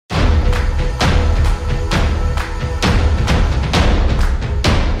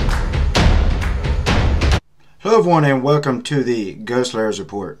Hello everyone and welcome to the Ghost Layers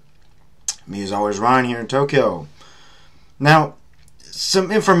Report. Me as always, Ryan here in Tokyo. Now,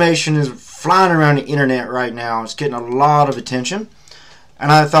 some information is flying around the internet right now. It's getting a lot of attention. And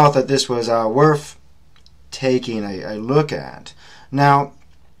I thought that this was worth taking a look at. Now,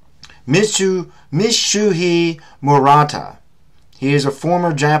 Mitsuhei Murata. He is a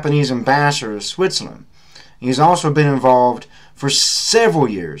former Japanese ambassador to Switzerland. He's also been involved for several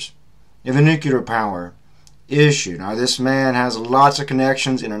years in the nuclear power issue. Now, this man has lots of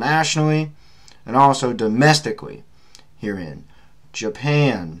connections internationally and also domestically here in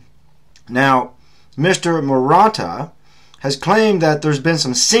Japan. Now, Mr. Murata has claimed that there's been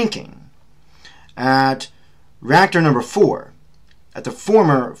some sinking at reactor number 4 at the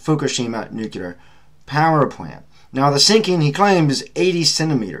former Fukushima nuclear power plant. Now, the sinking, he claims, is 80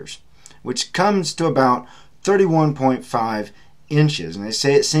 centimeters, which comes to about 31.5 inches, and they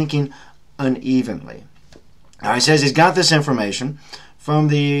say it's sinking unevenly. Now, he says he's got this information from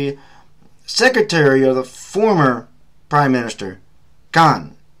the secretary of the former Prime Minister,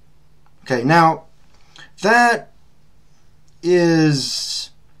 Khan. Okay, now, that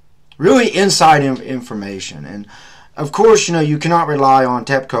is really inside information. And, of course, you cannot rely on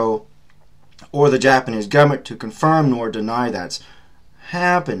TEPCO or the Japanese government to confirm nor deny that's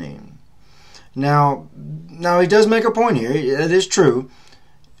happening. Now he does make a point here. It is true.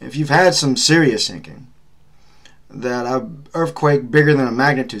 If you've had some serious sinking, that an earthquake bigger than a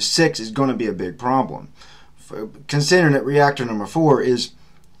magnitude 6 is going to be a big problem, considering that reactor number 4 is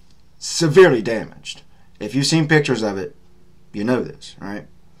severely damaged. If you've seen pictures of it, you know this, right?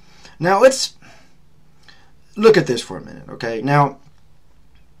 Now, let's look at this for a minute, okay? Now,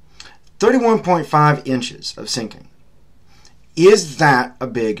 31.5 inches of sinking. Is that a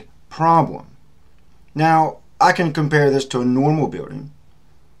big problem? Now, I can compare this to a normal building.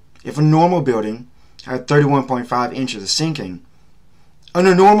 If a normal building had 31.5 inches of sinking,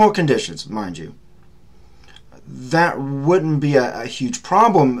 under normal conditions, mind you, that wouldn't be a huge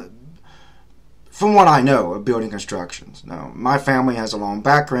problem from what I know of building constructions. Now, my family has a long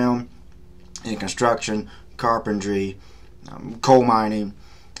background in construction, carpentry, coal mining,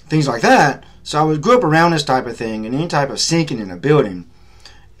 things like that. So I grew up around this type of thing, and any type of sinking in a building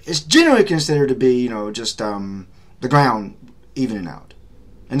is generally considered to be, just the ground evening out.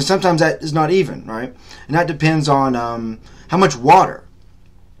 And sometimes that is not even, right? And that depends on how much water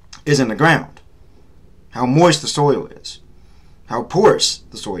is in the ground, how moist the soil is, how porous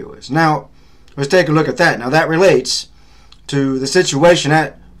the soil is. Now, let's take a look at that. Now, that relates to the situation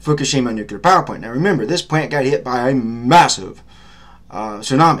at Fukushima nuclear power plant. Now, remember, this plant got hit by a massive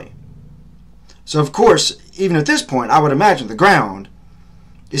tsunami. So, of course, even at this point, I would imagine the ground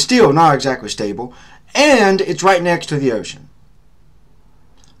is still not exactly stable, and it's right next to the ocean.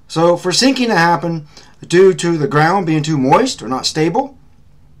 So, for sinking to happen due to the ground being too moist or not stable,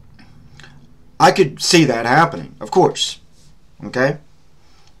 I could see that happening, of course. Okay?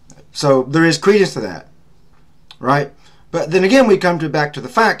 So, there is credence to that, right? But then again, we come back to the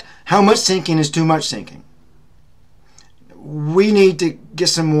fact, how much sinking is too much sinking? We need to get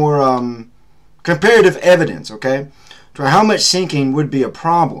some more comparative evidence, okay, to how much sinking would be a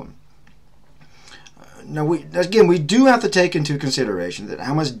problem. Now, we do have to take into consideration that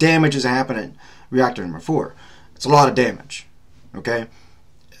how much damage is happening at reactor number 4. It's a lot of damage, okay?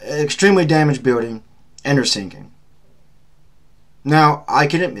 Extremely damaged building, and they're sinking. Now, I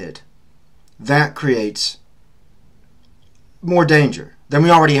can admit that creates more danger than we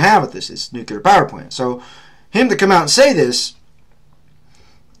already have at this nuclear power plant. So, him to come out and say this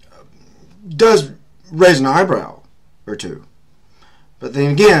does raise an eyebrow or two. But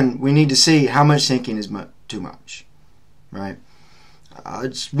then again, we need to see how much sinking is too much, right? I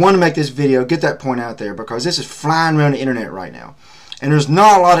just want to make this video, get that point out there, because this is flying around the internet right now. And there's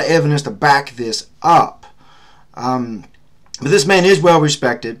not a lot of evidence to back this up. But this man is well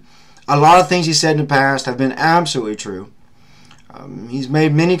respected. A lot of things he said in the past have been absolutely true. He's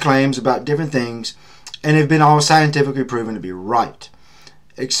made many claims about different things, and have been all scientifically proven to be right.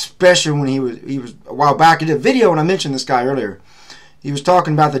 Especially when he was a while back, I did a video when I mentioned this guy earlier. He was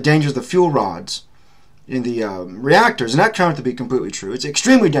talking about the dangers of the fuel rods in the reactors, and that turned out to be completely true. It's an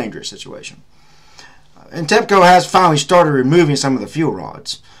extremely dangerous situation. And TEPCO has finally started removing some of the fuel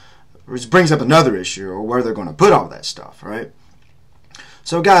rods, which brings up another issue, or where they're going to put all that stuff, right?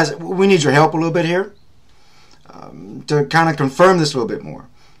 So guys, we need your help a little bit here to kind of confirm this a little bit more.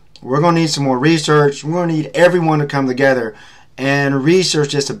 We're going to need some more research. We're going to need everyone to come together and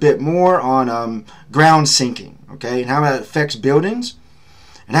research this a bit more on ground sinking, okay, and how that affects buildings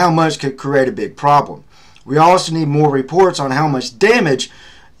and how much could create a big problem. We also need more reports on how much damage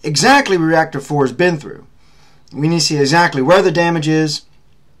exactly Reactor 4 has been through. We need to see exactly where the damage is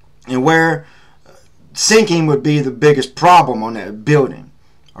and where sinking would be the biggest problem on that building.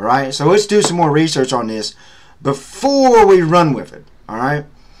 Alright, so let's do some more research on this before we run with it. Alright,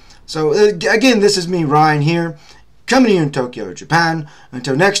 so again, this is me, Ryan, here, coming to you in Tokyo, Japan.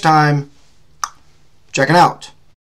 Until next time, checking out.